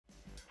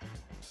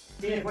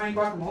You didn't want any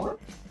guacamole?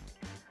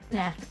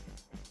 Nah.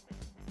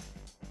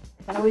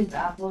 That always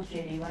baffles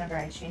JD whenever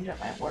I change up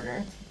my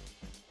order.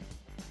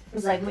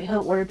 Because, like, when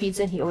he'll order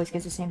pizza, he always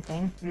gets the same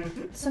thing.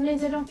 Mm-hmm. Some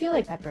days I don't feel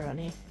like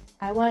pepperoni.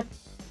 I want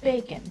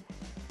bacon.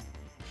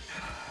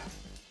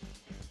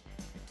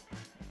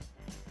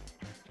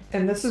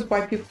 And this is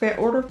why people can't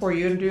order for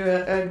you and do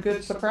a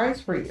good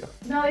surprise for you.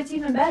 No, it's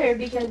even better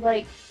because,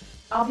 like,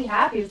 I'll be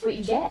happy with what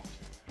you get.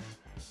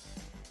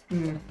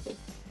 Mm.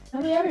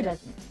 Nobody ever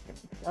does it.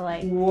 So,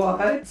 like,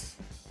 What?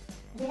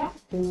 yeah.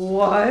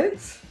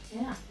 What?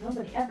 Yeah,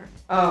 nobody ever.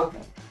 Oh, okay.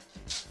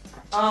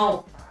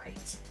 Oh,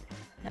 right.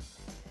 Yep.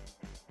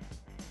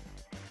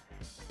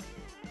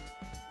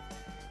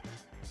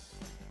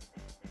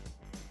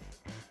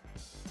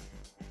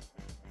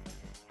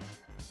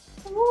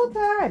 Well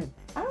done.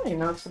 I don't even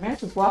know if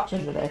Samantha's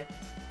watching today.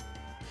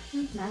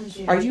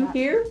 Mm-hmm. Are you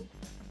here,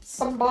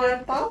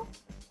 Samantha?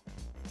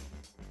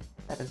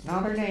 That is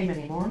not her name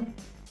anymore.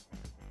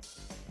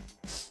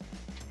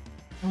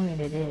 I mean,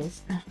 it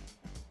is.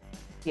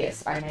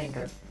 Yes, I named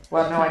her.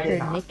 Well, no, I did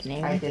Her not.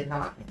 nickname. I did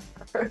not.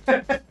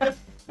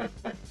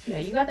 Yeah,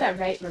 you got that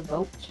right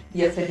revoked.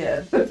 Yes, I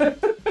did.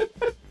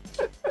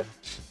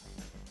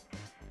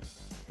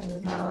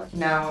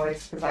 No,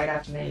 it's because I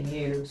got to name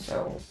you,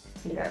 so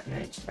you got to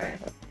name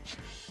Samantha.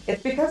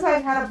 It's because I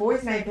had a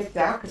boy's name picked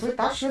out because we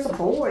thought she was a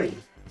boy.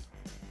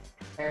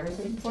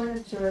 Everything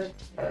pointed to it,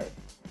 but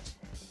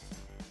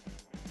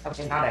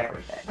okay, not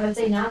everything. I would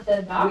say not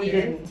the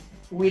doctor.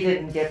 We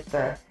didn't get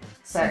the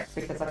sex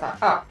because I thought,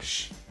 oh,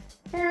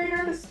 married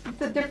her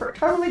the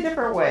totally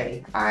different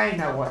way. I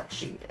know what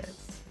she is.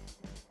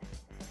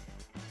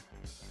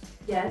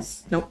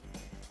 Yes. Nope.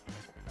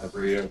 A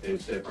burrito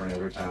tastes different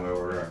every time I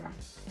order them.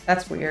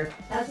 That's weird.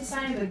 That's a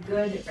sign of a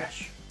good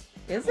restaurant.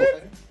 Is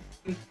it?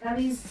 That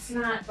means it's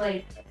not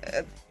like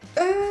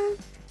it's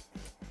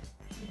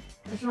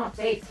not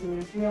fake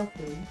food, it's real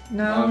food.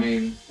 No. I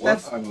mean, one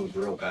that's- time it was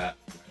real bad.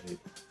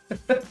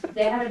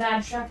 They had a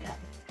bad chef yet.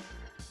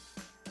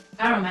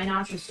 I don't know, my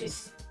nachos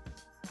taste.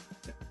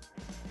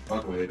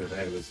 Luckily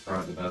today was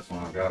probably the best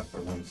one I've got for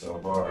them so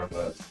far,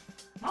 but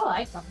I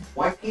like them.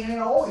 why can't it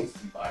always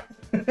be like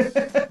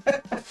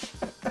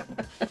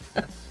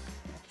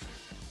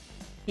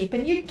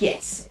Keeping you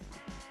guessing.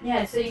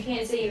 Yeah, so you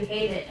can't say you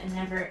hate it and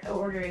never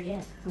order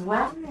again.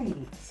 Right.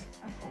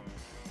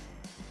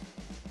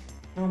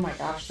 Oh my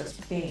gosh, this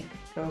pink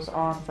goes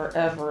on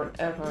forever and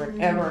ever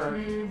and ever.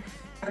 Mm-hmm.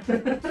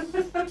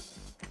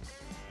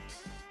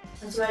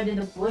 That's why I did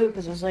the blue,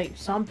 because it was like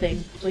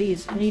something,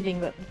 please, anything,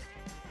 but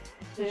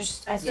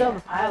I still have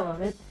a pile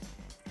of it.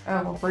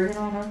 Oh, well, bring it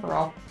on over.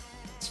 I'll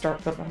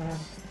start putting them in.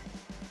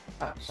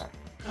 Oh, sorry.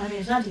 I mean,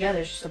 it's not together,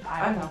 it's just a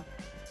pile. I know.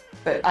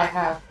 But I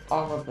have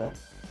all of them.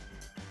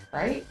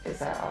 Right? Is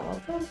that all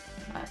of them?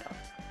 I don't.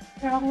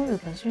 They're all over the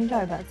place. What are you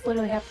talking about? It's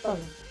literally half a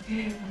puzzle.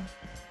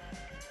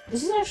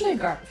 This is actually a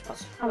garbage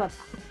puzzle. How about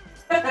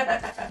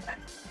that?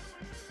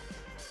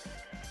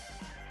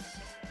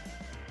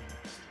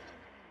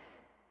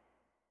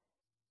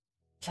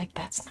 It's like,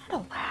 that's not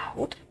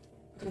allowed.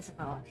 It's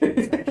not.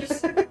 He's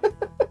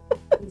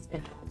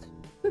been told.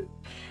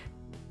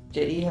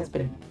 JD has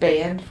been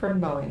banned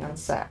from mowing on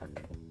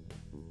Saturday.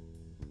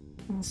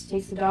 Unless he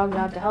takes the dogs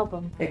out to help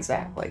him.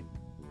 Exactly.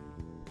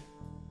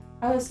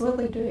 How is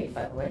Lily doing,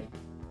 by the way?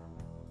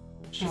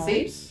 She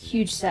seems?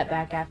 Huge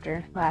setback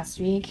after last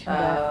week.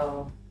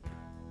 Oh.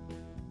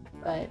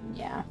 But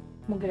yeah,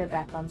 we'll get her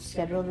back on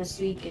schedule this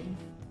week and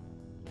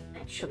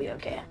she'll be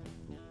okay.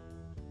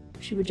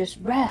 She would just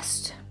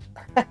rest.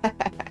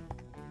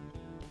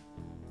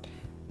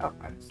 Oh,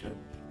 I'm still.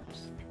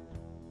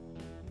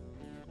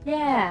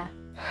 Yeah,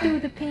 do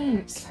the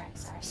pink. Sorry.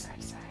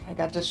 I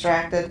got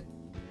distracted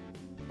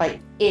by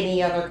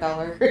any other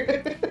color.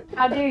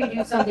 How dare you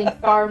do something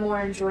far more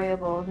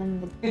enjoyable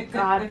than the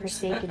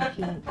godforsaken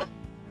pink?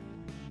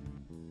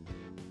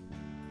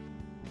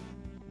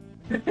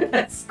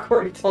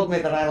 Corey told me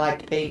that I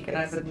liked pink, and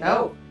I said,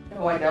 no,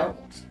 I don't.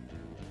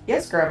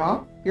 Yes,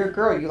 Grandma, you're a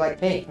girl, you like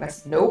pink. And I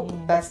said, nope,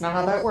 that's not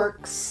how that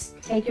works.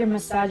 Take your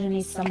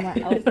misogyny somewhere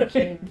else,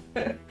 kid.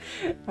 I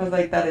was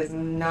like, that is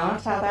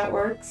not how that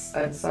works.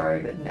 I'm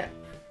sorry, but no.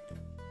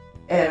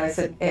 And I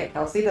said, Aunt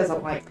Kelsey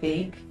doesn't like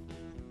pink.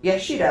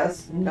 Yes, she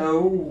does.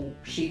 No,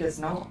 she does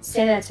not.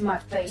 Say that to my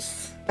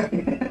face.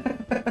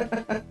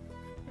 I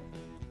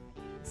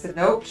said,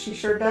 nope, she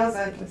sure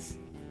doesn't.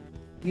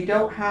 You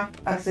don't have,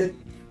 I said,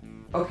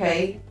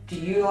 okay, do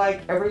you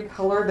like every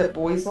color that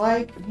boys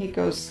like? And he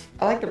goes,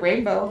 I like the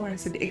rainbow. And I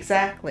said,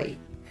 exactly.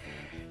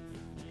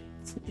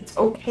 It's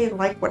okay to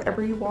like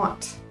whatever you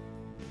want.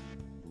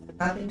 It's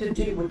nothing to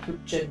do with your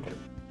gender.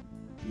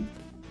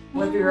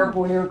 Whether you're a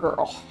boy or a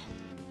girl.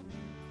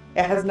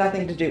 It has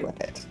nothing to do with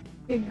it.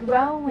 You're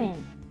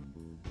growing.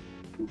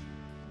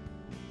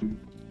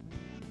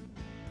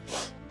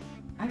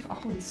 I've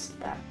always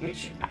that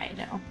issue. I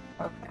know.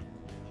 Okay.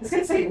 I was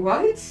gonna say,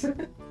 what?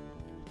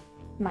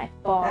 My That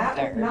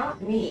father. was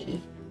not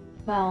me.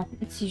 Well,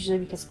 it's usually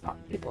because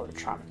people are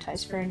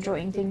traumatized for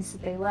enjoying things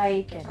that they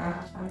like and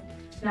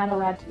not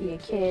allowed to be a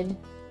kid.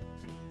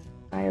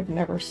 I have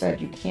never said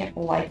you can't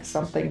like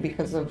something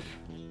because of,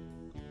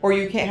 or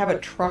you can't have a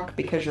truck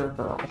because you're a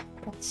girl.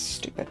 That's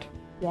stupid.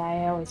 Yeah,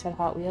 I always had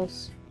Hot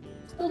Wheels.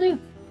 Still do.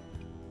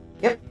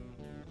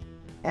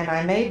 And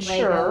I made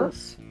sure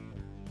Legos.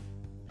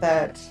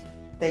 that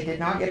they did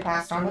not get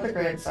passed on to the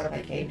grandson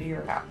that came to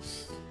your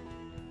house.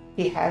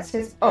 He has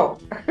his,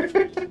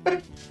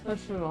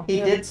 That's true. he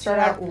Yeah, did start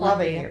I out have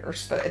loving plenty.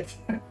 yours,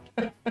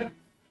 but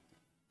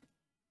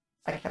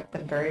I kept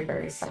them very,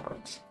 very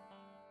separate.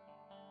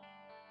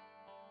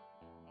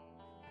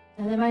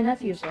 And then my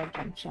nephews loved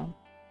them, so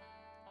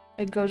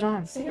it goes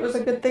on. See, it was a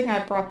good thing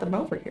I brought them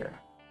over here.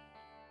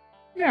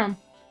 Yeah.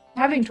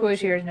 Having toys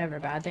here is never a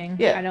bad thing.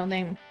 Yeah. I don't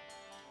think.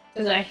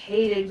 Because I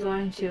hated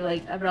going to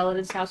like a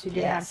relative's house who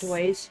didn't have Yes.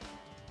 toys.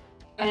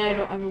 And I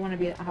don't ever want to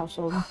be at a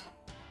household.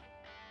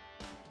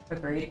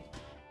 Agreed.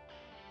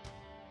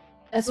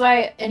 That's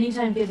why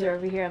anytime kids are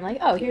over here, I'm like,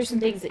 oh, here's some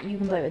things that you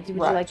can play with. Would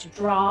Right. you like to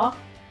draw?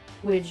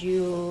 Would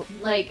you,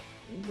 like,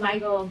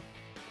 Michael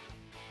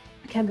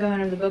kept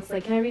going over the books,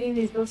 like, can I read any of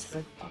these books? I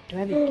was like, fuck, do I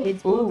have any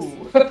kids' books?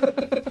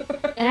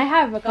 Ooh. And I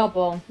have a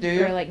couple Do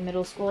you? for, like,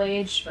 middle school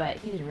age, but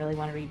he didn't really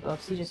want to read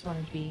books. He just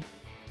wanted to be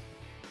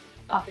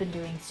up and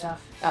doing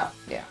stuff. Oh,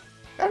 yeah.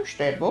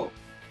 Understandable.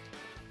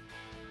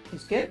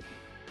 He's good.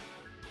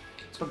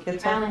 That's what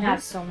kids I have only to do.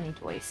 have so many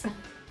toys.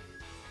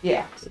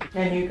 Yeah,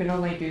 and you can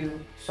only do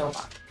so much.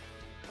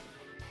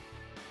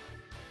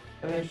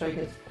 Eventually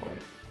gets bored.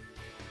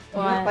 You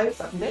What? play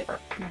something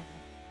different.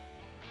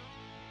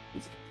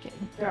 He's a kid.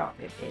 They're all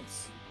good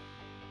kids.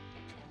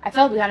 I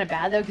felt kind of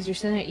bad though because you're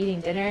sitting there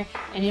eating dinner,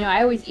 and you know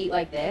I always eat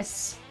like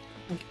this.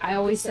 Like I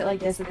always sit like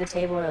this at the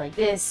table or like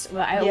this.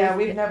 But I Yeah,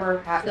 always we've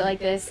never had. sit like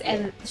this,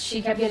 and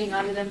she kept getting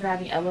onto them for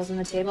having elbows on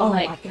the table. Oh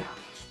like my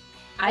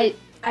god.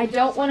 I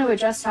don't want to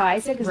adjust how I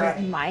sit because Right.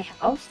 it's my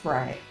house,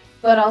 Right.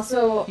 but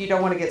also You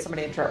don't want to get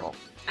somebody in trouble.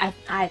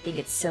 I think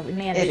it's silly.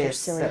 Manners It are a is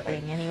silly silly.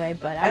 thing anyway.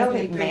 But I I don't don't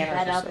think bring manners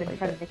that are up in silly,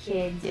 front of the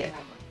kids. Yeah. And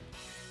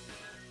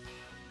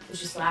I was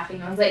just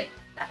laughing. I was like,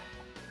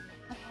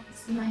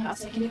 this is my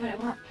house. I can do what I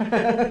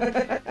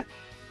want.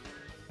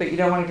 But you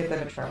don't want to get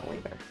them in trouble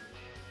either.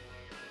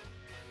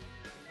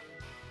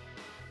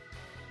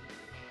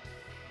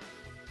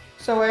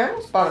 So I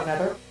almost bought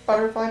another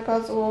butterfly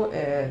puzzle,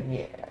 and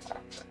yeah.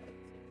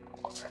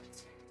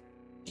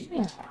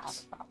 Yeah.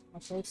 My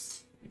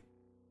face.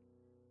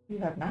 You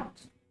have not.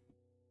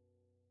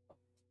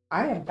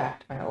 I am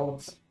back to my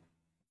old self.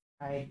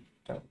 I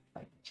don't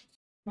like it.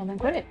 Well, then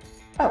quit it.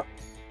 Oh.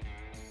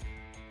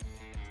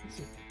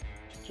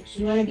 If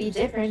you want to be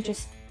different,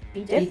 just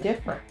be Be different.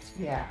 different,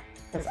 yeah.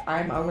 Because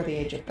I'm over the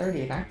age of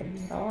 30 and I can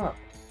eat it all up.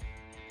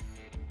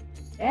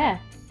 Yeah.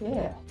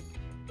 Yeah.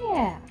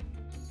 Yeah.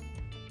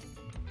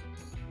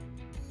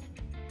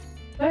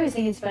 I always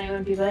think it's funny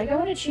when people are like, I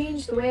want to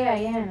change the way I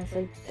am. It's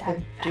like,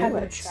 Then have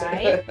you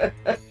tried?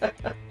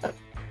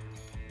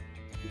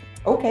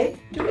 Okay,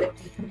 do it.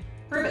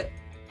 Prove it.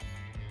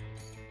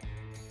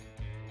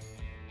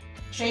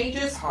 Change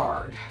is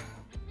hard.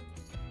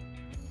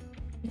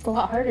 It's a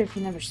lot harder if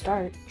you never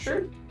start.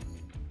 True.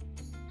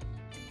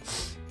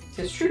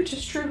 Tis true,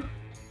 tis true.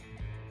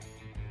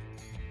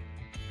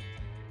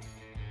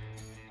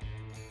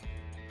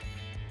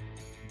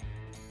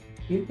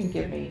 You can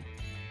give me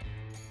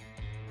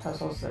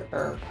puzzles that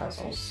are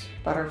puzzles,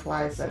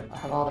 butterflies that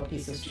have all the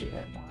pieces to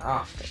them more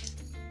often.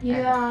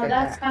 Yeah, Good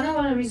that's back. kind of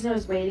one of the reasons I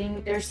was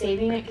waiting. They're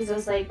saving it because I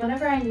was like,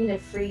 whenever I need a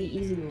free,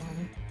 easy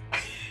one.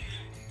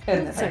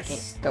 And then It's I okay.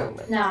 stole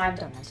it. No, I've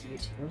done that to you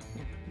too.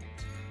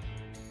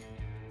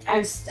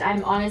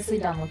 I'm honestly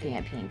done looking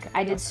at pink.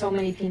 I did so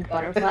many pink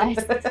butterflies.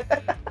 Because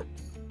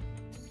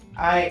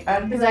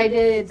I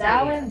did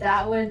that one,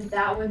 that one,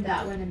 that one,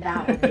 that one, and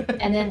that one.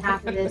 And then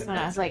half of this one,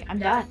 I was like, I'm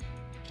done.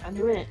 I'm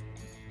doing it.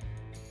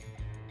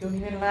 Don't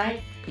even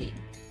like pink.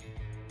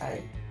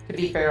 To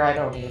be fair, I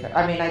don't either.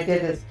 I mean, I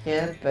did as a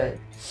kid, but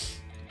It's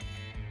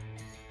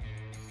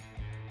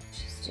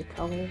just a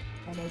color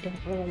that I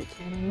don't relate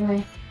to in any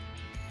way.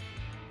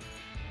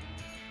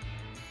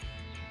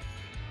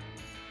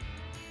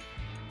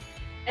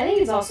 I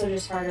think it's also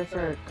just harder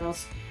for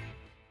girls.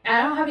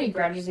 I don't have any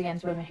grudges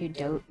against women who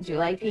do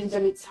like pink,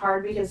 but it's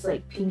hard because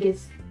like pink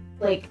is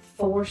like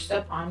forced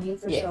upon you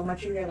for Yeah. so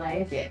much of your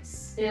life.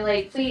 yes. They're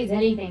like, please,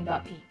 anything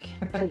but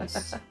pink,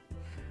 please.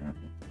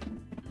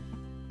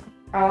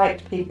 I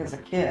liked pink as a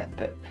kid,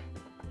 but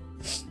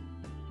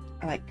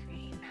I like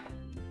green.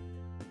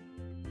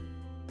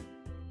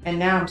 And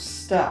now I'm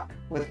stuck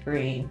with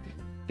green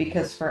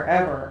because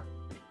forever,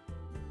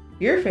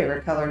 your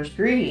favorite color is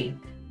green.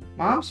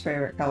 Mom's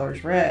favorite color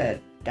is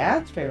red.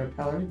 Dad's favorite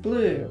color is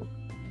blue.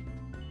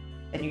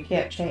 And you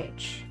can't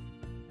change.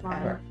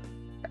 Ever.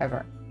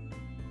 Ever.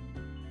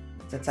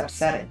 It's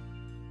upsetting.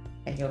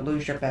 And you'll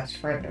lose your best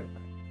friend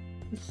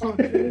over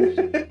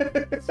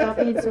it. Stop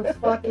being so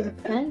fucking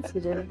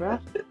sensitive, bro.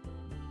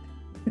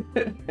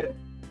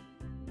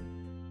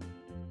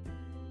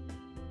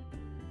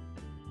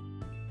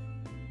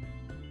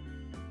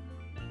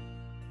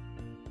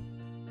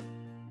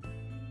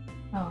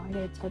 Oh, I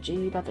gotta touch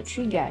you about the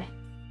tree guy.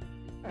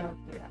 Oh,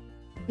 yeah.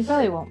 You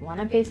probably won't want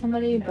to pay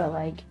somebody, but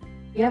like,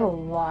 You have a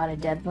lot of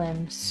dead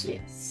limbs.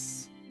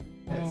 Yes.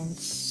 And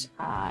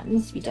it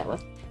needs to be dealt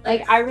with.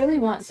 Like, I really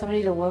want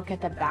somebody to look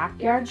at the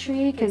backyard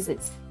tree because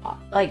it's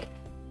like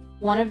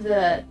one of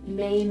the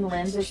main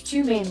limbs. There's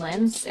two main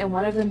limbs, and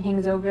one of them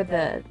hangs over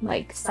the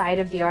like side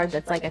of the yard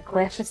that's like a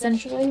cliff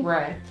essentially.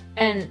 Right.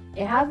 And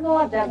it has a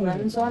lot of dead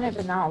limbs on it,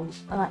 but not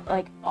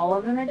like all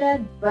of them are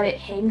dead. But it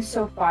hangs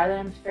so far that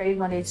I'm afraid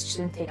one day it's just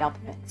gonna take out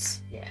the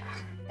fence. Yeah.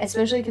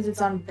 Especially because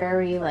it's on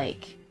very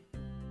like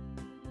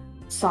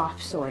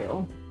soft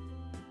soil.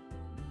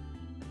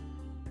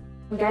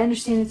 Like, I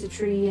understand it's a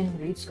tree and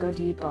roots go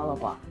deep, blah, blah,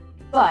 blah.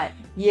 But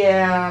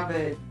Yeah,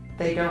 but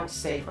they don't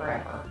stay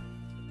forever.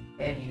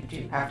 And you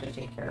do have to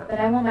take care of them.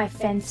 I want my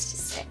fence to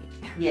stay.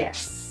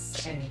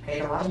 Yes. And you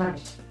paid a lot of money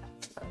for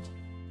that. So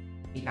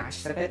be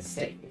nice if it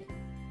stayed.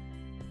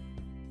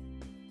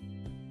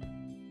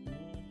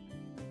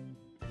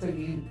 So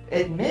you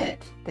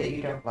admit that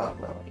you don't love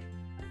Lily.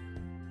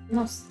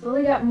 No,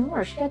 Lily got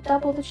more. She got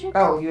double the chicken.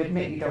 Oh, you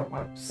admit you don't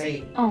want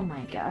Sadie. Oh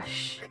my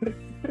gosh.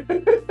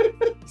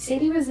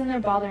 Sadie was in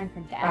there bothering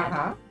her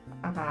dad.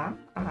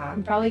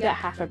 And probably got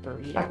half a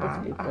burrito.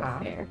 Let's be real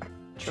fair.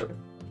 True.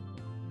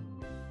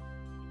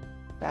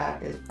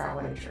 That is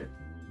probably true.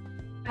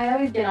 I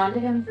always get on to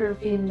him for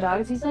feeding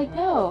dogs. He's like,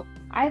 no,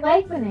 I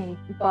like when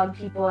they bug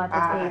people at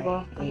the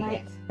table. I'm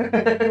like, you're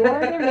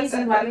the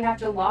reason why we have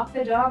to lock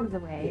the dogs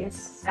away.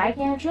 It's I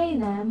can't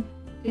train them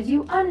because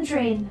you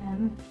untrain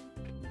them.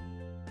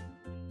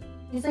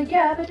 He's like,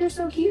 yeah, but they're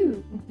so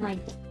cute. I'm like,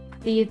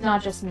 see, it's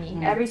not just me.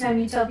 Every time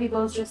you tell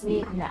people it's just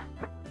me, no.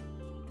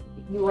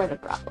 You are the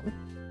problem.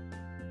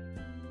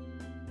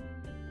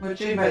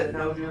 Which anybody that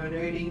knows you and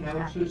dating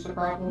knows who's the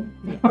problem.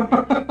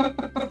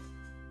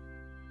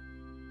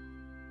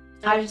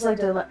 I just like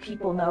to let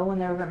people know when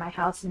they're over at my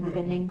house and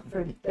defending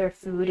for their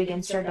food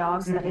against our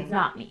dogs that it's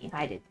not me.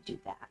 I didn't do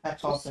that.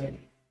 That's all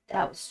Sadie.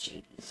 That was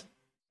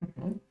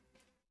JD.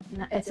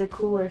 It's a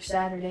cooler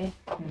Saturday.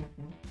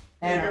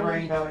 And it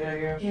rained all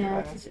year. Yeah,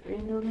 it's a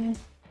rained over here.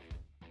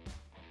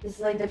 This is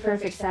like the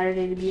perfect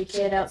Saturday to be a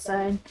kid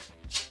outside.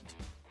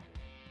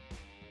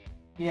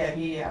 Yeah,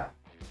 he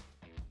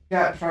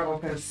got in trouble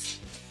because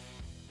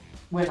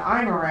when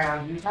I'm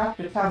around, you have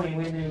to tell me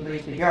when you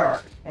leave the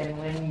yard. And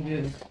when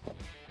you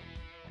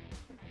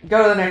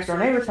go to the next door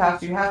neighbor's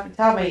house, you have to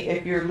tell me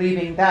if you're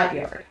leaving that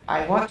yard.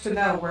 I want to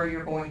know where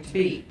you're going to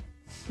be.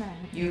 Right.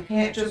 You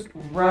can't just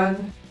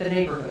run the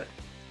neighborhood.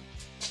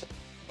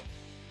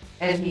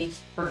 And he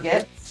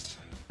forgets.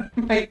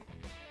 Like,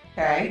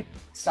 okay,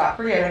 stop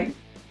forgetting.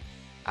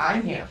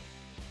 I'm here.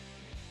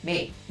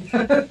 Me.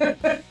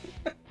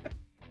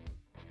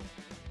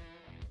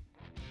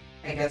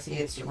 I guess he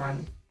gets to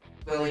run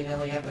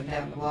willy-nilly up and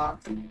down the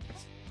block.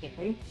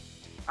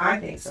 I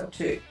think so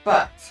too,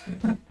 but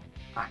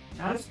I'm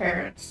not his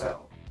parent,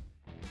 so.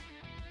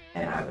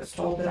 And I was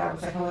told that I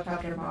was a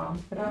helicopter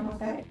mom, but I'm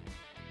okay.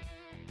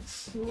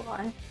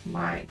 Why?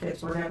 My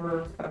kids were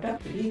never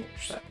abducted either,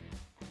 so.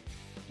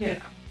 You know.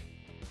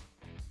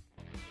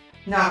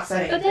 Not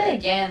saying. But then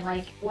again,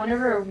 like,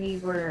 whenever we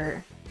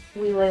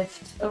lived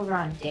over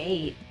on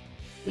Date,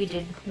 we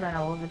did run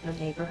all over the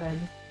neighborhood.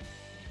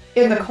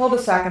 In the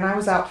cul-de-sac, and I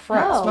was out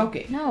front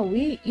smoking. No,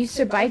 we used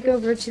to bike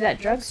over to that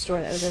drugstore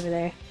that was over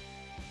there.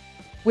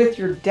 With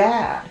your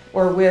dad,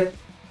 or with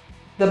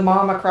the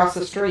mom across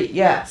the street,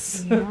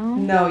 yes. No.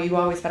 No, you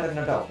always had an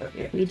adult with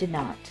you. We did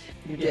not.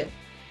 You did.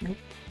 Nope.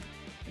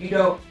 You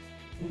don't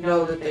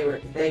know that they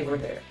were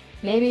there.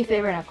 Maybe if they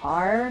were in a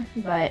car,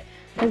 but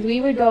because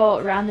we would go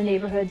around the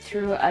neighborhood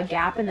through a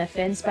gap in the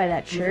fence by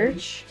that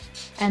church,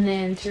 and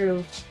then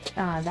through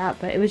that.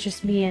 But it was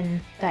just me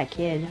and that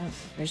kid. I don't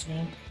remember his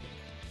name.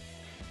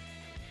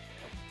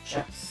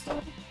 Just.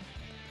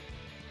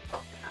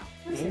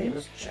 Maybe it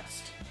was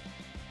just.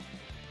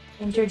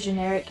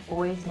 Intergeneric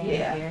boy's name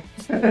here.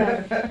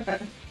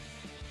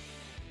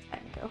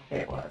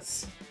 It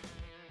was.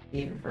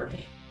 Even for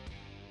me.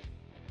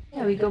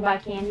 Yeah, we go buy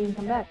candy and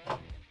come back.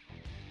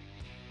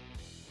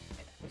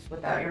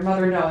 Without your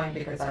mother knowing,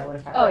 because I would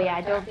have had. Oh yeah,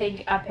 I don't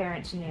think our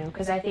parents knew,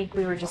 because I think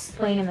we were just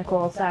playing in the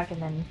cul-de-sac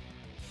and then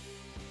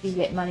you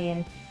get money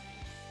and.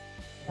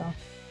 So.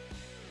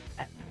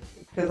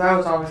 Because I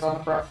was always on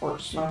the front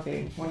porch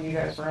smoking when you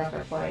guys were out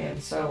there playing,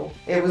 so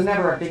it was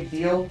never a big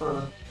deal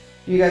for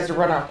you guys to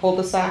run our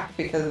cul-de-sac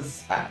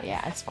because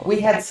Yeah, it's cool. we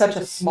had such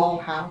a small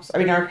house. I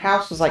mean, our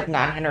house was like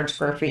 900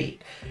 square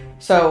feet.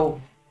 So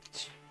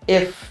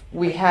if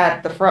we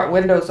had the front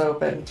windows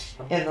open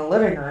in the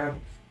living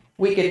room,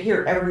 we could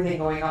hear everything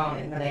going on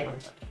in the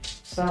neighborhood.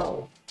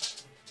 So,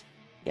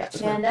 yeah, it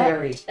was And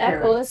very.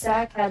 that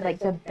cul-de-sac had like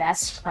the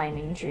best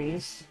climbing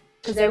trees.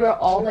 Because they were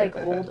all like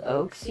old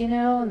oaks, you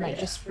know, and like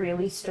just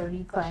really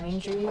sturdy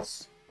climbing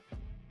trees.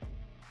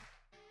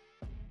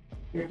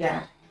 Your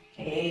dad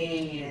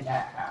hated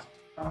that house.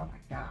 Oh my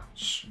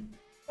gosh.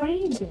 What are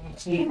you doing?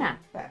 Hated Come on,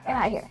 that get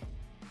out of here.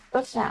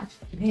 Go sit down.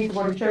 He's the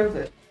one who chose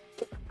it.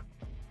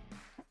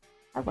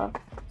 I love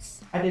it.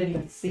 I didn't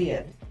even see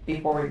it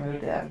before we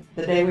moved in.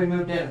 The day we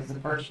moved in was the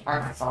first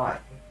time I saw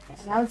it. And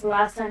that was the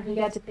last time he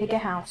got to pick a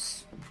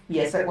house.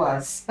 Yes, it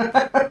was.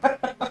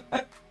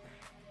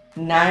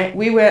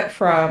 We went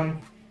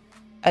from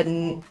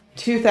a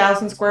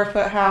 2,000 square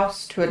foot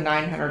house to a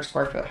 900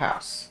 square foot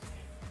house.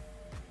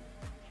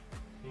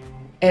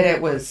 And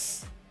it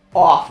was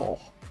awful.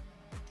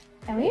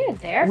 And we were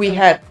there. We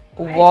had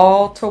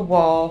wall to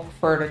wall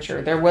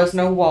furniture. There was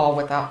no wall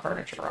without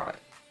furniture on it.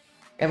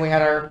 And we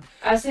had our.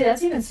 I would say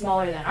that's even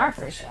smaller than our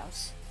first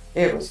house.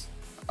 It was.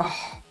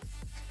 Oh.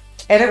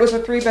 And it was a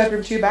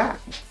 3-bedroom,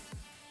 2-bath.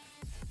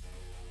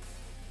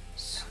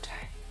 So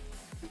tight.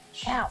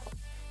 Ow.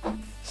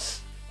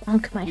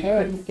 Bonk my You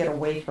head. couldn't get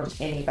away from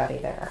anybody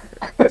there.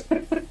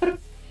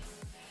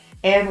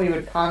 And we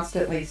would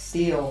constantly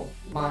steal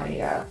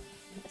my, I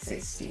say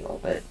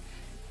steal, but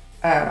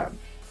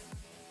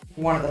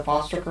one of the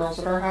foster girls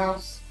at our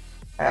house,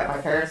 at my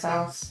parents'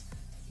 house,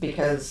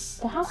 because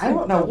I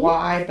don't know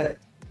why, but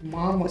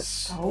Mom was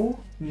so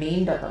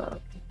mean to her.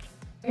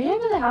 Are you talking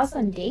about the house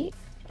on Date?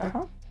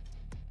 Uh-huh.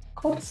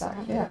 Cul-de-sac,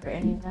 yeah. For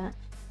any of that.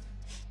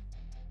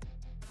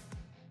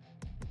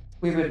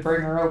 We would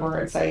bring her over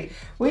and say,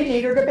 we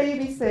need her to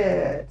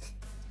babysit.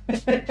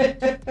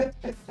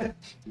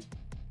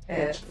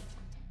 And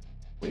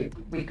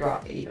we'd go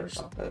out to eat or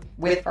something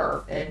with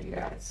her and you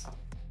guys.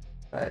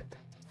 But,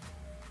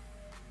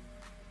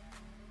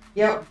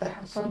 yep, the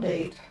house on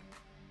Date.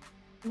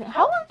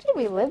 How long did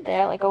we live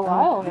there? Like a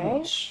while,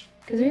 right?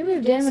 Because we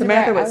moved in.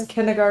 Samantha was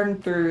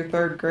kindergarten through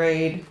 3rd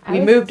grade.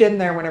 We moved in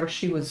there whenever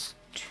she was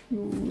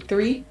 2,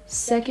 3.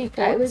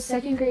 I was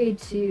 2nd grade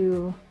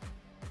to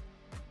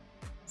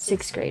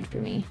 6th grade for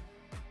me.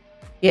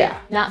 Yeah.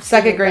 Not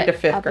 2nd grade to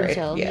but 5th up grade.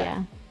 until,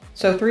 Yeah.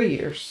 So 3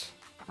 years.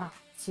 Oh,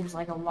 seems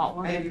like a lot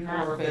longer Maybe than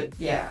that. more, but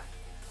yeah.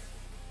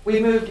 We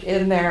moved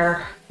in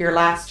there your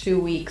last 2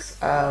 weeks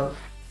of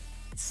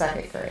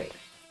 2nd grade.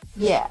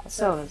 Yeah,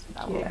 so it was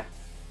about Yeah.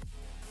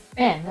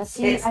 Man, that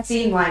seems. It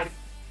seemed like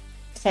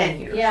 10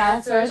 years. Yeah,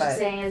 that's what I was but just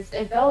saying.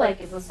 It felt like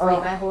it was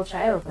like my whole We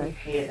childhood.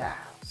 hated that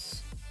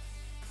house.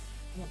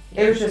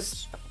 It was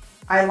just,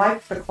 I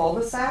liked the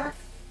cul-de-sac.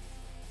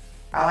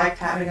 I liked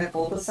having a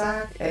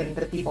cul-de-sac and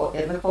the people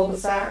in the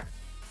cul-de-sac.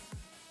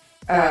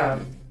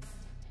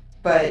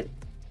 But,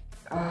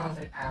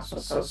 the house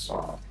was so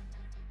small.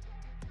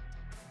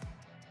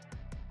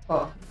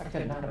 Well, I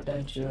could not have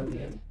done 2 of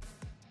you.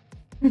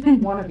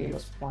 One of you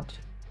was plenty.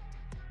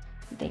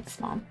 Thanks,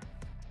 Mom.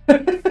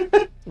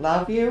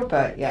 Love you,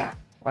 but yeah,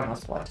 one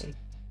was plenty.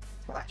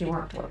 Glad you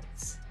weren't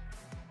twins.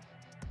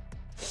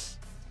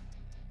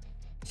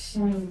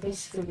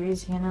 Basically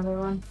raising another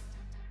one.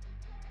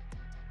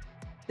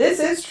 This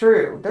is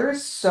true.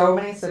 There's so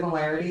many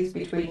similarities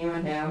between you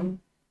and him.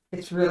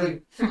 It's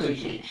really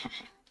creepy.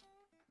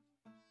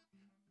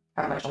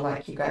 How much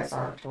alike you guys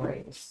are to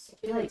raise.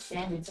 I feel like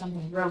Sam did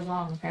something real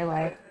wrong in her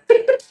life.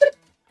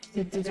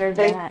 To deserve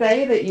They that.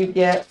 say that you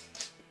get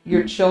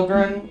your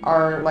children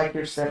are like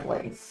your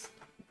siblings.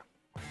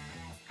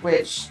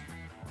 Which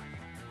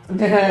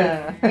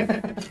yeah.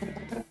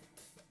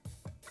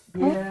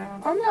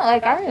 I'm not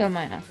like I really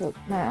might not feel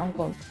my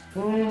uncle.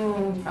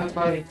 I'm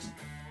funny.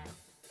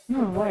 I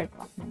don't know what you're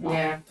talking about.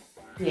 Yeah.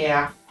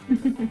 Yeah.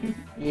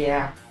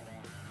 Yeah.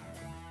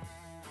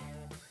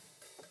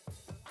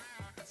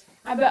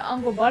 I bet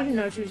Uncle Buddy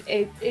knows who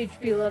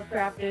H.P.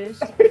 Lovecraft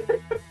is.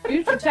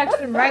 You should text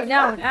him right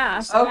now and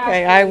ask.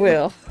 Okay, I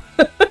will.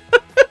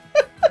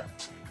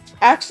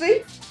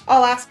 Actually,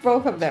 I'll ask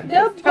both of them.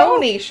 They'll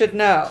Tony should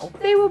know.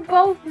 They will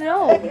both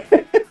know.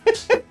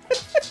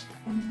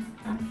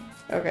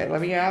 Okay,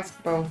 let me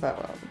ask both of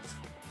them.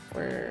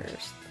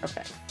 Where's...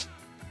 Okay.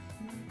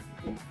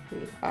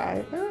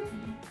 Either?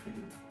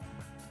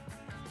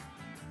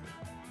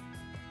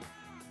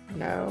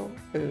 No.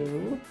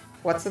 Who?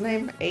 What's the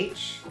name?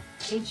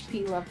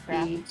 H.P.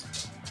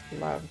 Lovecraft.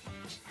 Love.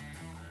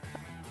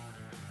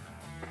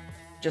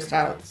 Just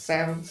how it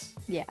sounds?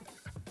 Yeah.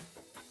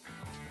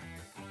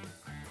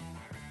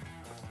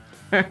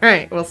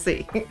 Alright, we'll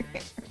see.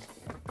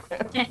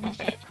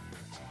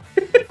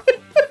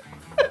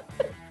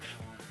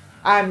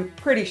 I'm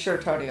pretty sure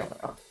Tony will know.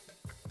 Oh,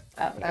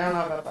 I don't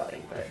know about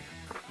Buddy, but...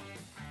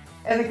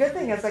 And the good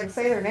thing is I can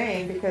say their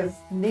name because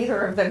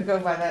neither of them go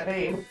by that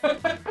name.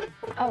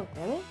 oh,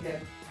 really? Yeah.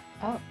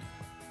 Oh.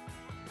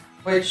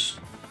 Which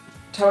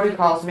Tony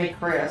calls me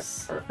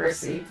Chris, or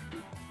Chrissy.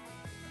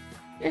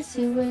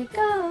 Chrissy, wake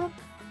up.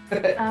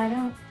 I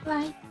don't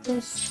like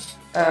this.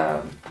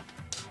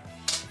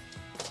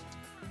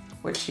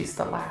 Which she's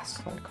the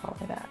last one to call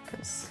me that,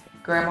 because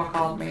Grandma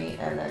called me,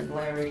 and then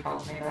Larry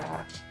called me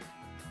that.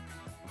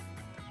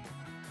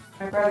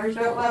 My brothers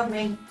don't love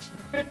me.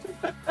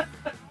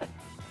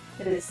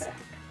 It is sad.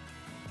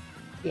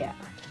 Yeah.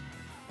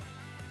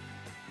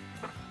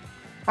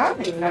 I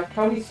don't even know if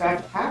Tony's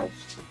got a house.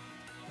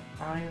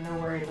 I don't even know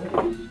where he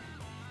lives.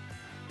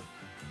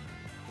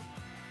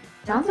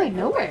 Sounds like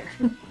nowhere.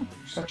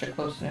 Such a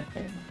close-knit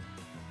family.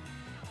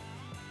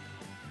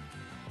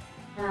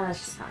 That's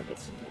just how it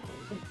gets me.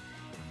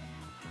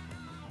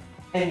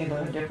 And you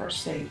live in different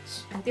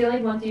states. I feel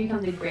like once you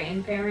become the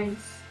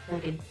grandparents,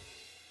 like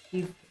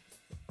you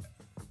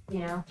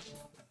know.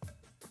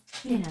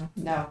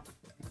 No.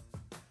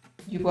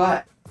 You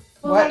what?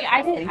 Well, What? like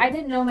I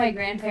didn't know my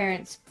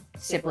grandparents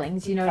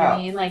siblings, you know what I Oh.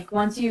 mean? Like,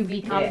 once you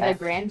become Yeah. the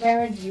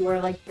grandparents, you are,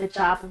 like, the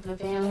top of the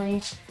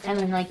family, and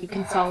then, like, you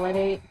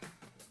consolidate.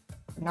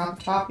 Not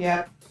the top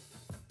yet.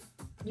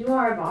 You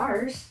are of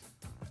ours.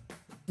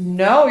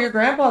 No, your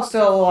grandpa's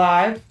still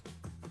alive.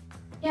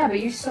 Yeah, but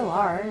you still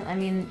are. I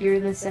mean, you're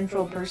the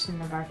central person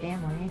of our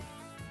family.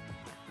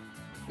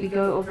 We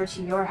go over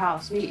to your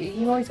house.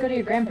 You always go to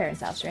your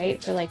grandparents' house,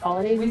 right? For, like,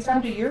 holidays We and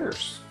come stuff? to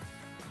yours.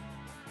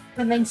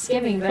 For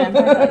Thanksgiving, but I'm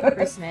talking about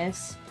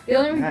Christmas. The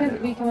only I reason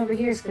know. we come over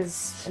here is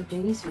because of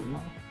JD's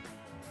funeral.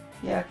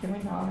 Yeah, can we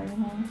not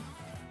anymore?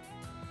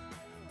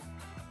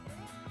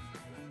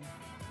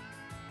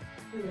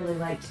 We really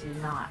like to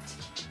not.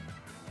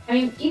 I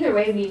mean, either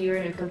way, me and you are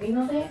in a cooking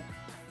all day.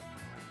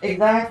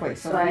 Exactly.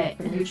 So But-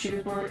 can you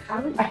choose where?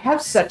 I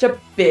have such a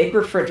big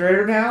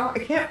refrigerator now. I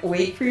can't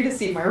wait for you to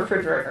see my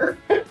refrigerator.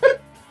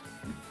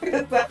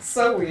 That's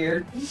so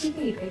weird. Can you take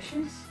any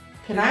pictures?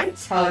 Can I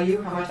tell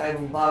you how much I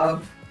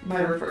love my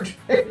You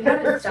refrigerator?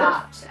 haven't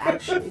stopped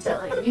actually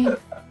telling me.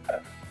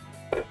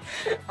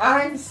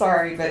 I'm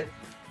sorry, but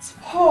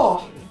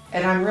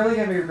and I'm really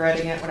gonna be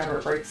regretting it whenever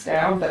it breaks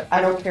down. But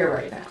I don't care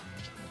right now.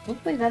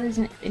 Hopefully that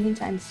isn't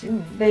anytime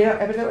soon. They don't,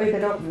 evidently they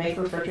don't make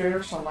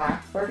refrigerators to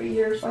last 30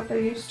 years like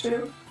they used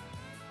to.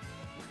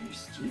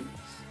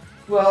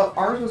 Well,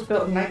 ours was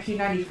built in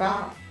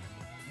 1995.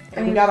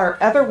 And we got our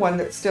other one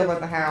that's still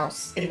in the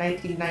house in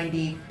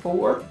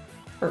 1994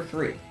 or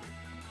 3.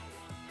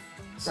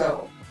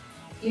 So,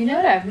 You know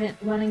what I've been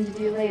wanting to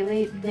do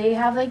lately? They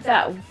have like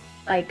that,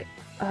 like,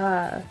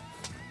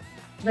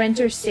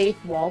 renter safe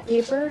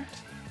wallpaper.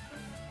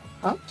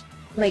 Huh?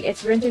 Like,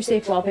 it's renter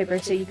safe wallpaper,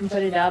 so you can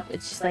put it up.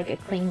 It's just like a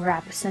cling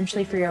wrap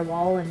essentially for your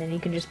wall, and then you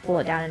can just pull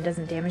it down and it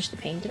doesn't damage the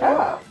paint at all.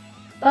 oh,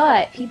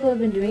 But people have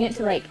been doing it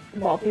to like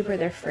wallpaper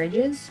their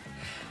fridges.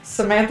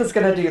 Samantha's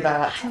gonna do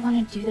that. I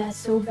want to do that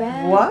so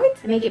bad. What?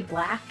 I make it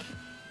black.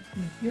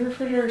 Your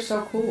refrigerator is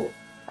so cool.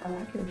 I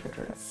like your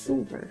refrigerator.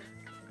 Silver.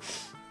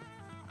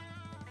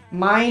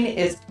 Mine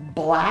is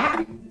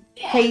black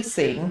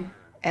casing,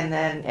 and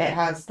then it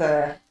has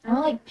the I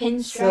want like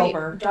pinstripe,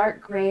 Silver.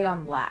 dark gray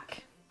on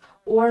black,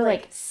 or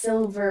like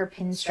silver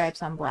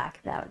pinstripes on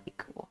black. That would be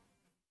cool.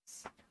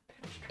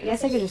 I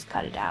guess I could just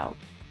cut it out,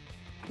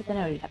 but then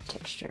I would have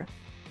texture.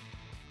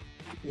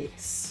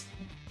 yes.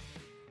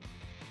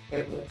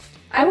 It would.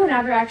 I would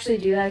never actually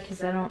do that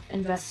because I don't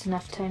invest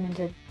enough time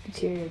into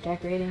interior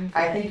decorating.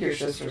 I but think your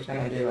sister's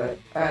gonna do it.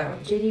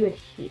 JD would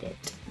hate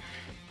it.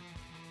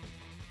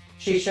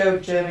 She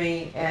showed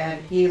Jimmy,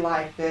 and he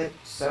liked it,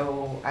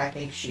 so I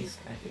think she's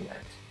gonna do it.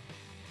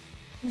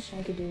 I wish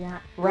I could do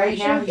that. Right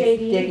I now, showed he's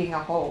JD digging a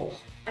hole.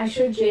 I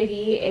showed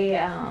JD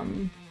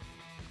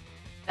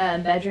a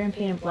bedroom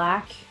painted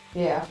black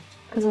Yeah.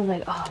 because I was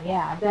like, oh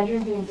yeah,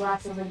 bedroom painted black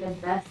sounds like the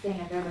best thing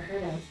I've ever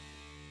heard of.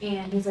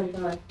 And he's like,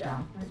 that's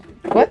dumb.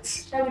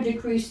 What? That would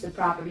decrease the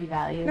property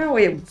value. No,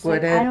 it It's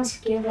like, I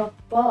wouldn't. don't give a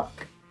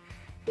fuck.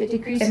 It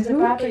decreases And the who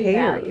property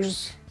value.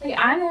 cares? Like,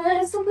 I'm the one that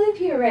has to live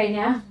here right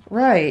now.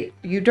 Right.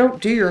 You don't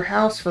do your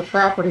house for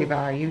property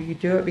value. You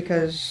do it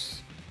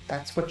because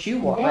that's what you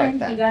want right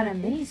And then he then. got a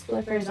mini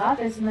split for his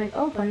office. I'm like,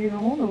 oh, punching a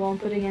hole in the wall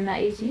and putting in that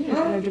AC is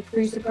going to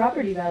decrease the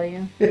property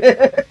value.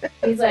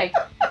 He's like,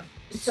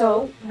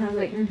 so? And I was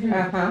like, mm-hmm.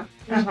 Uh-huh.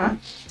 Uh-huh.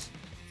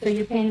 So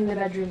you're painting the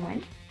bedroom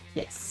white?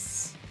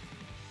 Yes.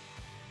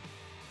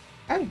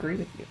 I agree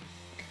with you.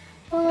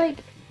 Well, like,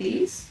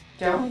 These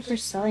don't don't for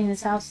selling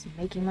this house and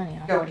making money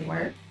on it. go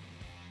anywhere.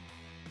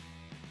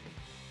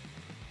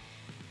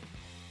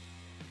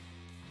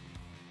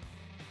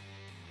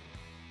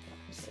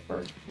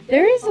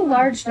 There is a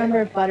large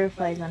number of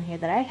butterflies on here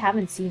that I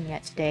haven't seen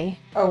yet today.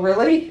 Oh,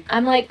 really?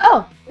 I'm like,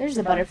 oh, there's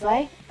a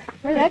butterfly.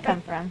 Where'd that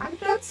come from? I've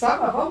done some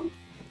of them.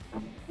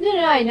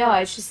 No, I know.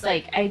 It's just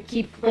like, I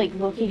keep like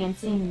looking and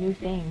seeing new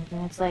things.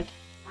 And it's like,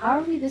 how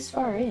are we this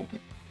far in?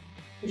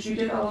 Because you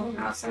did all of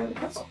them outside the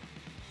puzzle.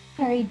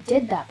 I already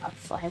did that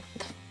butterfly. What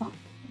the fuck?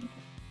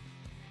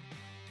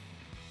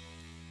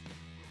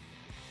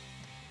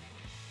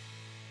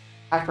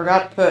 I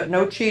forgot to put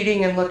no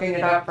cheating and looking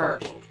it up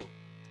first.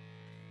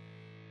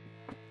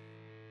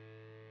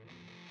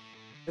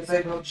 Because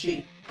they will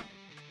cheat.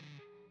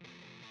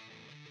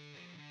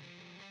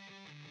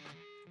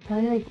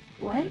 Probably like,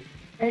 what?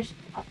 This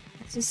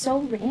is so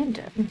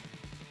random.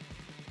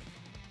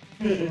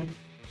 Mm-mm.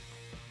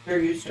 They're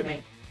used to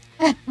me.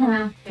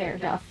 Well, fair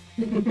enough.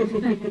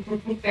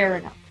 Fair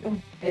enough.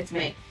 It's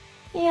me.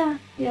 Yeah.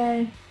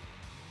 And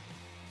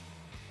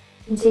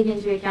take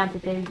into account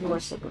that they're your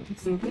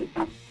siblings.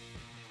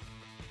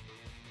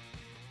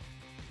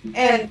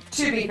 And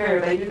to be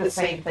fair, they do the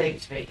same thing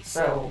to me,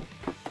 so.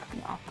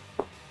 No.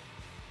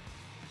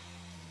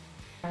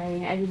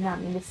 Sorry, I did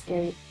not mean to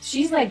scare you.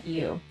 She's like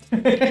you.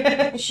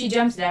 She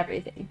jumps at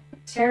everything.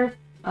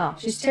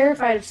 She's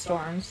terrified of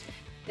storms.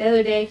 The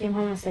other day I came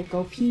home and was like,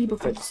 go pee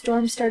before the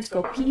storm starts,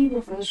 go pee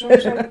before the storm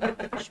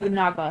starts. She would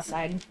not go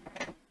outside.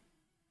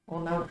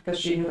 Well, no, because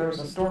she knew there was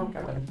a storm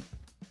coming.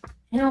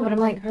 I know, but I'm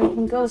like, hurry up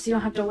and go so you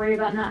don't have to worry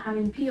about not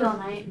having to pee all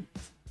night.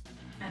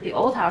 At the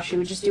old house, she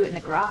would just do it in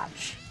the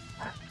garage.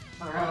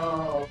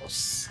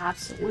 Gross.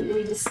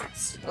 Absolutely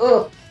disgusting.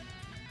 Ugh.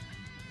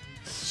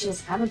 She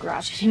doesn't have a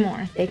garage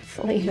anymore,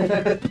 thankfully.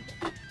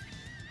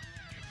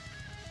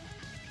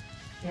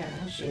 Yeah,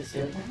 no, she's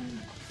doing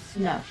that.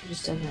 No, she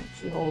just doesn't.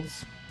 She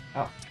holds.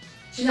 Oh.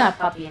 She's not a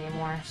puppy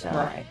anymore, so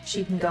Right.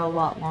 she can go a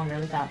lot longer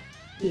without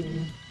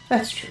eating.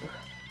 That's true.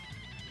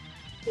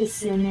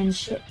 Pissing and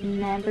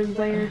shitting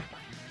everywhere.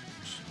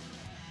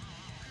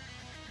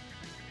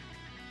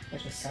 I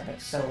just said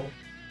it so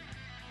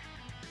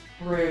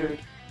rude.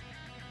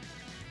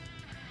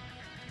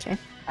 Okay.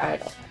 I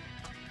don't.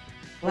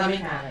 Let me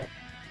have it.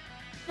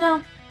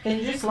 No, Can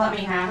you just let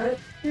me have it?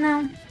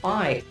 no,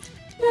 Why?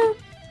 no.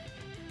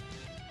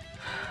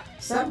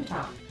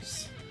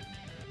 Sometimes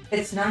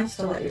it's nice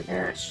to let your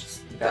parents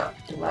just go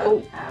to let Oh.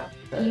 them have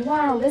You the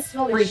want to list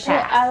all the Free shit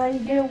pass. I let you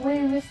get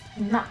away with?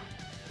 Nah.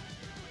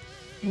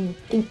 I didn't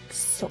think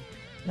so.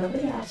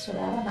 Nobody asked for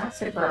that. I'm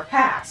asking for a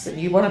pass, and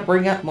you want to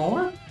bring up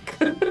more?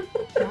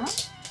 Huh?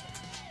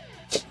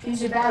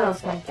 Choose your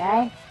battles, my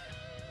guy.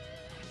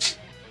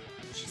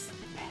 She's the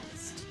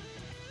best.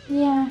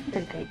 Yeah,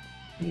 they're great.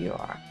 You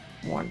are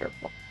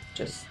wonderful.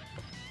 Just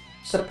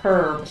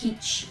superb.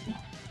 Peach.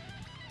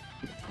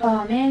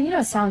 Oh man, you know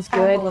what sounds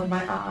Apple good? of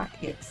my eye.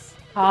 Yes.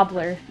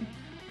 Cobbler.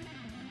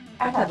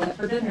 I had that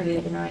for dinner the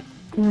other night.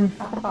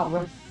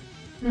 Cobbler.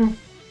 I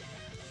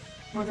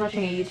was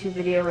watching a YouTube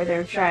video where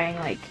they're trying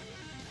like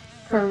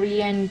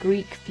Korean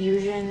Greek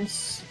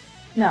fusions.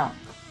 No,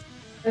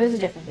 it was a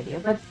different video,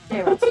 but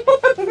there was.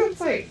 It's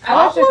like, I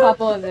watched a cobbler?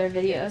 couple of their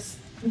videos,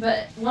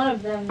 but one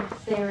of them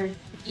they were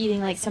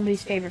eating like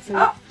somebody's favorite food.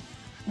 Oh.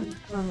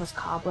 One was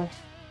cobbler.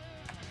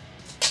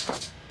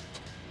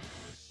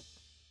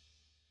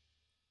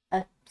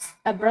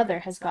 A brother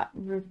has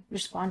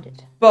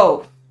responded.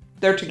 Both.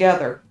 They're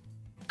together.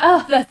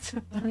 Oh, that's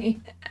so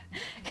funny.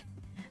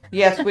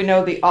 Yes, we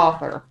know the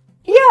author.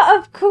 Yeah,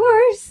 of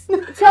course.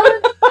 Tell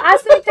them,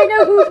 ask them if they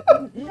know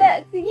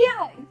who.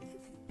 Yeah.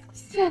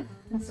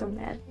 I'm so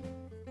mad.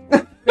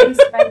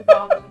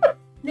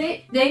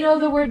 They know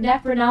the word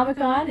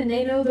Necronomicon and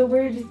they know the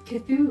word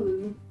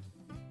Cthulhu.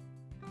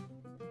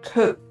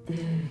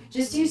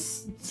 Just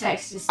use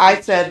text to speech.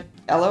 I said,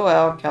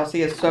 LOL,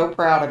 Kelsey is so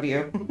proud of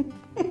you.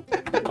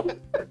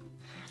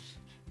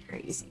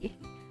 Crazy.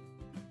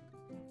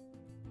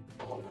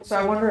 So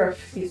I wonder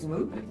if he's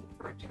moving.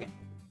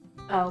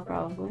 Oh,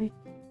 probably.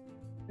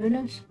 Who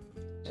knows?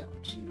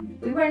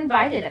 We were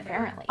invited,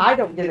 apparently. I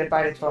don't get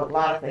invited to a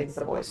lot of things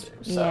the boys do.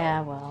 So.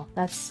 Yeah, well,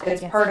 that's. I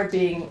It's guess- part of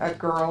being a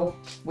girl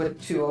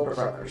with two older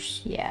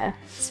brothers. Yeah,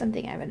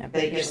 something I would never.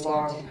 They get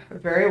along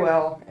very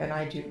well, and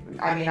I do.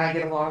 I mean, I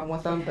get along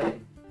with them, but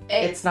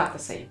it's not the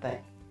same thing.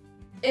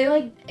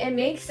 It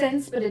makes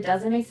sense, but it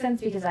doesn't make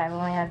sense because I've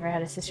only ever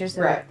had a sister,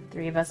 so Right. the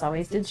three of us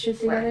always did shit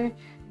together.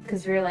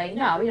 Because we were like,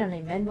 no, we don't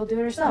need men, we'll do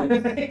it ourselves.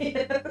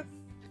 Yes.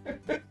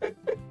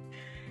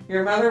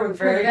 Your mother was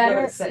very good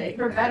at saying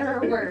for that. better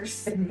or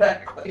worse.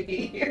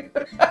 Exactly.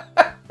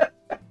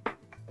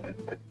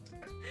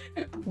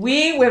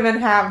 We women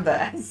have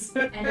this.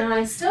 And then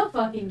I still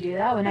fucking do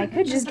that when I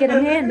could just get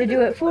a man to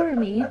do it for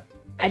me.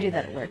 I do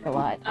that at work a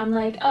lot. I'm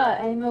like,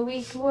 I'm a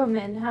weak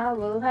woman. How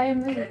will I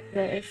move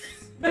this?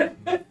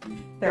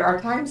 There are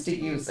times to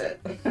use it.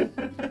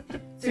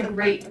 It's a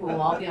great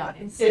tool, I'll be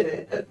honest.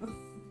 It is.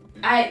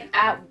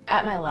 At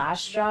my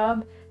last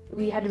job,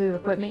 we had to move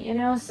equipment, you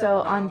know. So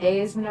on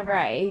days whenever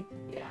I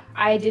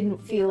didn't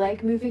feel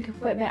like moving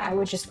equipment, I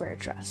would just wear a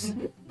dress.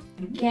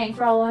 You can't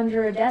crawl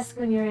under a desk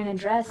when you're in a I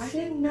dress.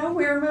 didn't know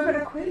we were moving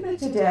equipment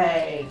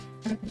today.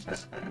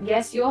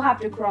 Guess you'll have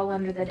to crawl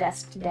under the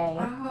desk today.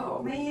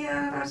 Oh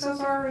man, I'm so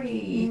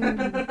sorry.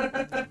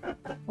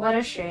 What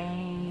a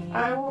shame.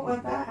 I won't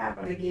let that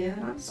happen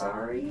again. I'm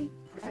sorry.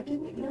 I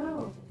didn't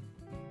know.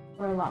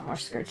 We're a lot more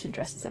skirts and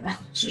dresses at my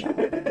last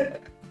job.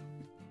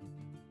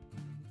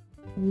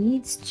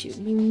 Needs to.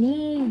 You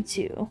need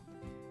to.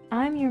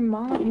 I'm your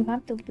mom. You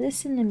have to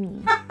listen to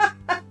me.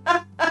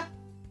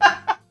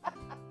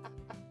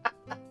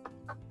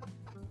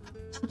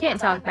 You can't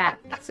talk back,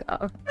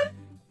 so.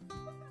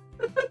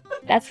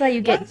 That's why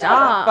you get That's one of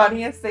the dogs.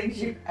 funniest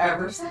things you've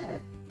ever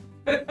said.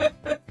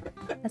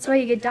 That's why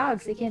you get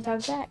dogs. They can't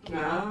talk back.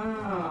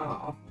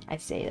 No. I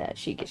say that.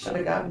 She gets Should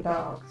have gotten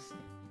dogs.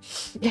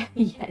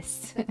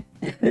 Yes.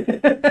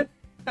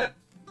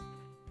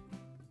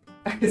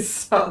 I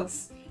saw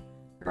this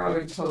girl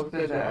who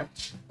posted a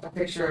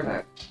picture of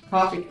a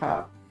coffee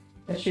cup.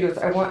 And she goes,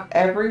 I want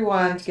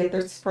everyone to get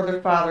this for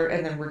their father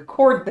and then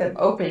record them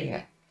opening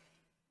it.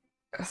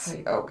 I was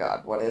like, oh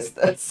God, what is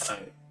this?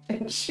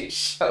 And she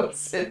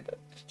shows it.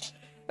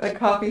 The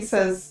coffee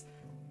says,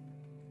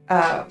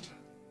 Happy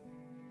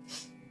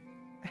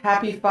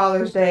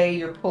Father's Day,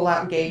 your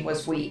pull-out game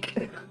was weak.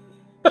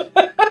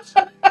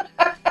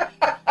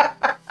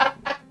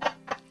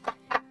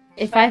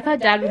 If I thought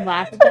Dad would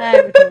laugh at that,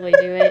 I would totally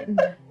do it.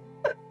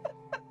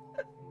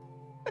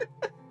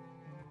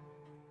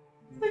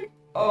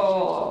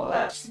 Oh,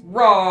 that's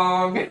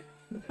wrong.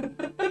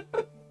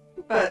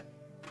 But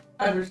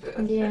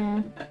understood.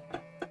 Yeah.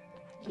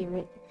 Hear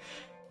it.